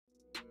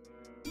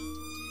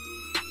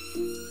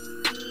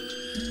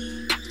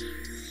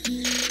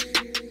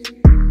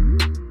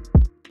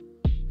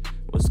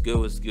What's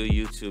good,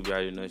 YouTube? You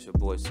already know it's your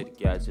boy, City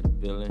Guy to the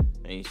building.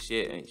 Ain't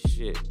shit.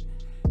 Today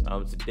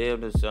I'm just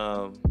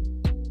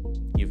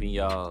giving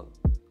y'all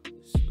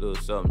a little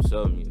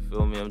something. You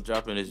feel me? I'm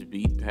dropping this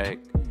beat pack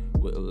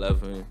with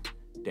 11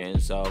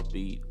 dancehall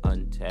beat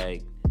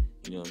untagged.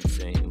 You know what I'm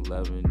saying?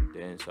 11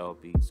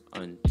 dancehall beats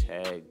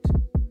untagged. You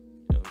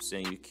know what I'm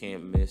saying? You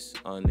can't miss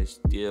on this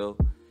deal,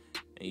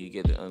 and you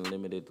get the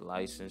unlimited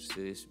license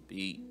to this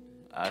beat.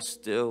 I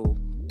still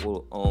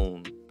will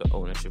own the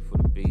ownership for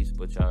the beats,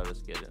 but y'all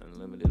just get an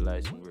unlimited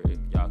license where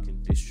y'all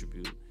can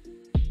distribute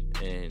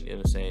and, you know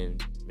what I'm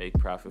saying, make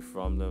profit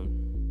from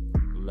them.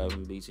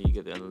 11 beats and you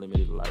get the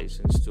unlimited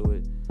license to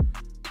it.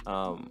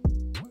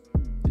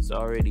 It's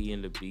already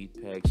in the beat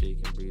pack, so you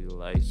can breathe the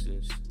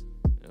license.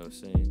 You know what I'm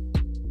saying?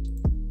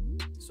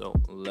 So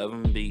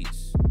 11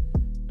 beats, you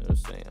know what I'm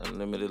saying,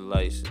 unlimited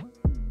license.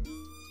 You know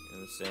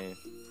what I'm saying?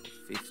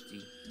 For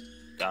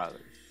 $50.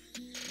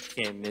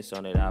 Can't miss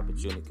on that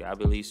opportunity. I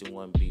be releasing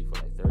one beat for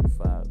like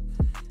 35,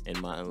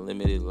 and my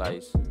unlimited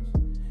license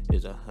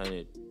is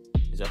 $100.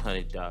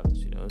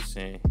 You know what I'm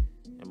saying?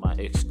 And my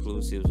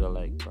exclusives are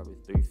like probably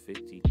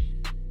 $350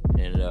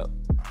 and up.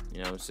 You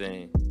know what I'm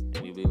saying?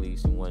 And we be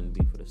releasing one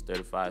beat for this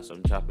 35. So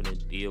I'm dropping a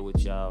deal with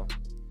y'all.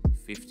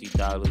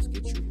 $50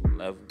 get you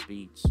 11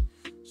 beats,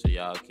 so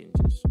y'all can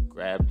just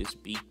grab this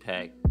beat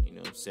pack. You know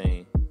what I'm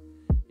saying?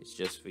 It's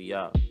just for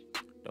y'all.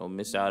 Don't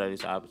miss out on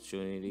this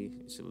opportunity.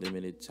 It's a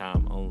limited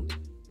time only.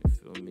 You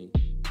feel me?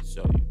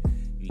 So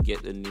you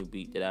get the new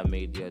beat that I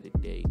made the other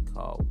day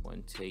called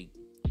One Take.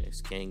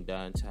 That's King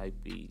Don type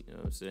beat. You know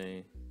what I'm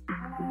saying?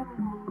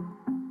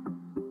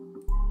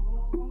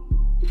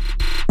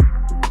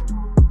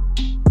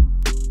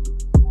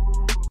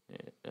 Yeah,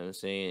 you know what I'm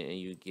saying? And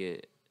you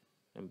get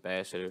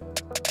Ambassador.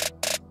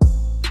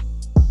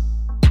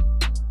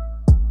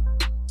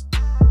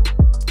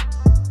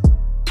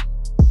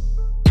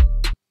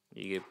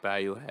 You get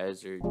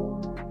Biohazard.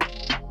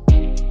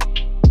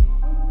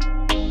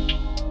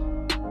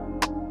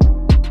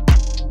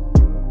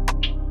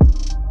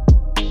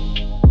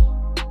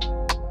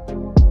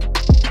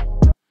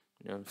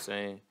 You know what I'm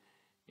saying?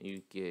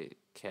 You get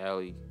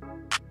Cali.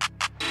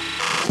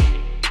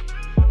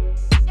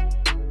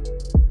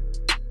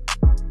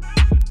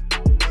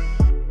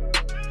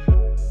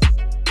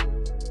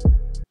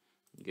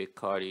 You get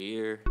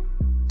Cartier.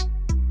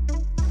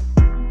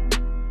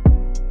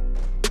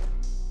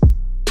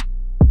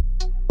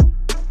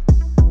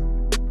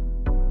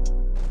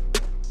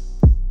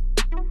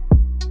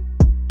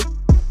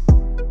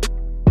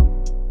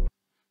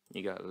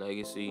 You got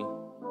Legacy.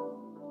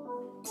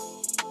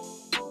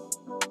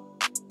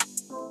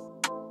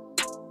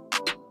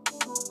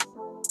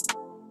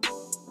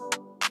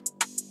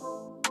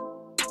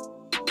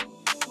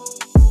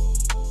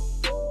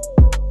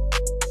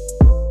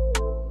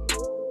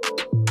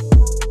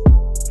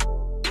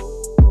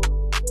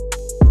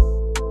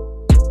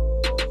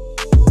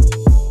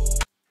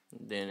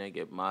 Then I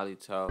get Molly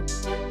Talk.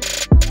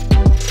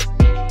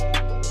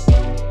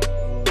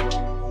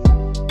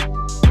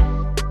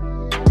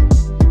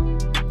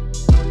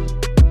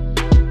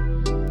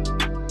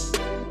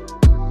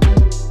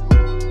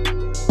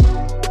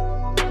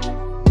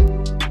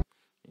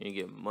 You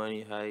get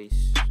Money Heist.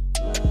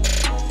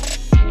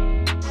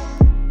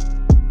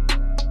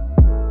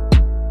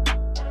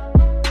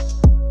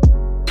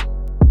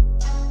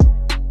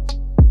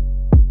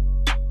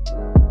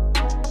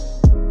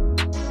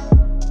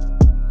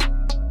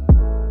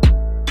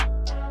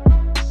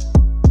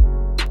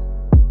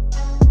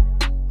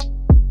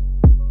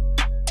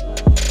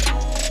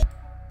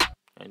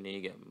 And then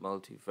you get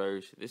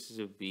Multiverse. This is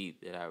a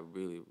beat that I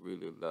really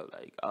love.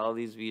 Like, all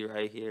these beats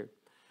right here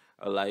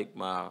are like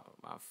my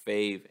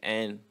fave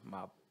and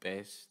my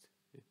best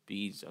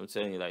beats. I'm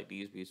telling you, like,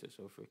 these beats are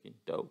so freaking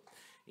dope.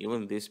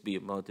 Even this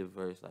beat,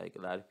 Multiverse, like,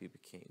 a lot of people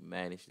can't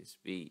manage this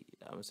beat. You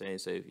know what I'm saying?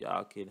 So if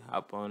y'all can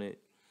hop on it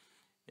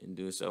and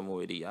do something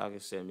with it, y'all can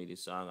send me the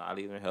song. I'll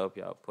even help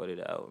y'all put it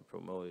out and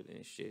promote it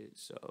and shit.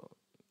 So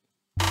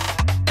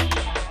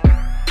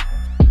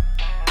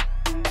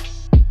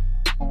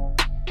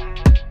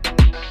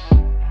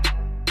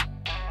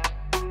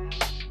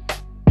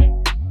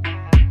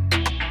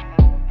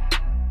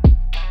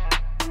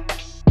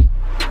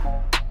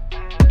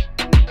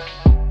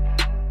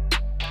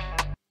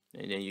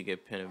and then you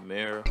get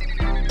Panamera.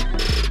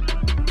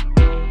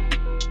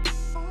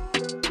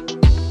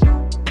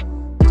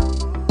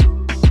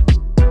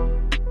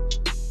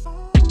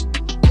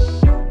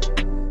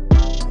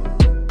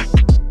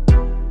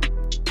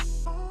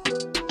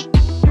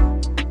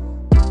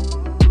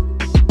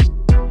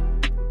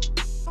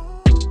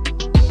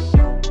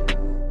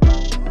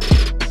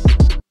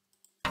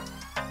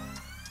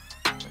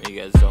 And you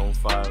got Zone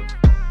 5.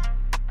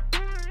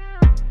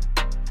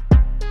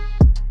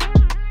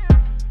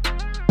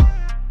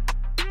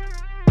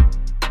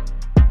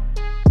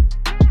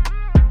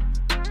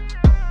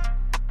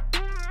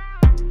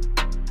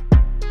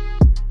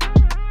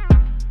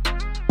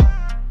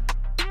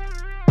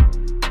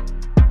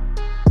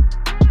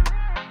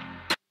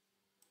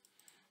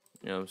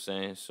 know what I'm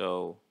saying?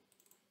 So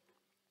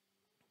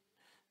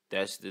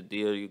that's the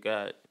deal you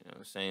got. You know what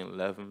I'm saying?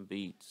 11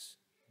 beats,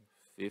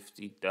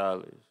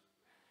 $50.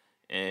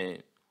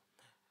 And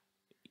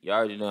you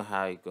already know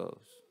how it goes.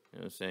 You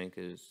know what I'm saying?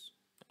 Because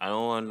I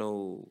don't want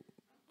no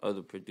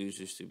other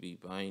producers to be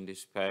buying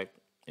this pack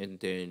and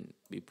then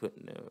be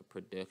putting their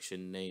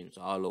production names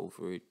all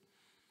over it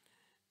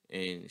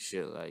and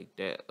shit like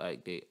that.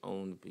 Like they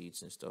own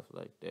beats and stuff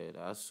like that.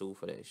 I sue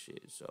for that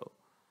shit. So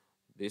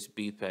this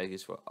beat pack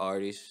is for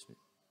artists. You know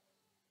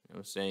what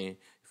I'm saying?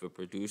 If a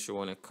producer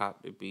want to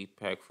cop the beat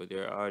pack for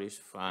their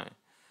artist, fine.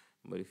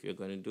 But if you're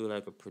gonna do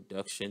like a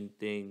production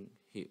thing,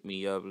 hit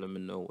me up. Let me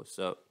know what's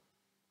up.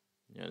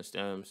 You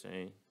understand what I'm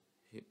saying?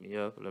 Hit me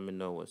up. Let me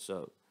know what's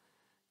up.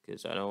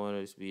 Because I don't want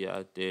to just be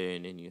out there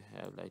and then you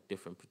have like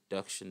different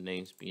production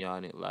names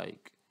beyond it.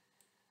 Like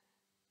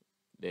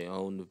they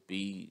own the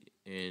beat.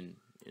 And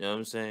you know what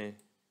I'm saying?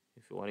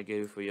 If you want to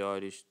get it for your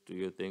artist, do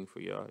your thing for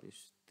your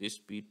artist. This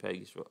beat pack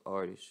is for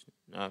artists,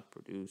 not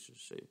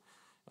producers. So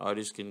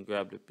artists can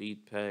grab the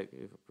beat pack.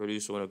 If a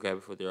producer want to grab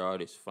it for their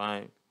artist,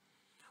 fine.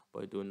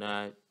 But do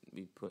not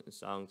be putting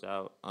songs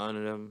out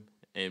on them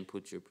and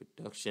put your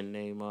production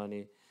name on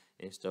it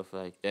and stuff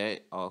like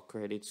that. All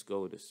credits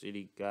go to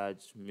City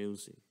God's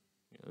music.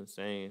 You know what I'm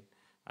saying?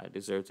 I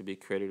deserve to be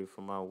credited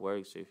for my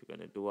work. So if you're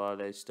gonna do all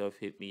that stuff,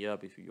 hit me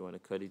up. If you want to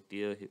cut a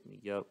deal, hit me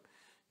up.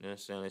 You know what I'm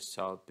saying? Let's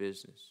talk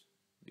business.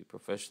 Be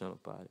professional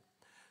about it.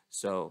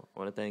 So I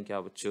want to thank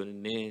y'all for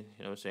tuning in. You know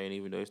what I'm saying?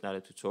 Even though it's not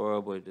a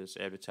tutorial, but it's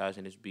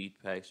advertising this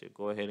beat pack. So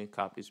go ahead and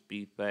cop this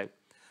beat pack.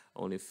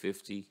 Only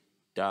 $50.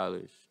 And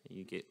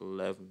you get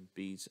 11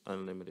 beats,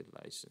 unlimited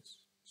license.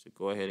 So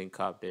go ahead and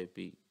cop that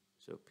beat.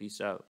 So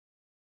peace out.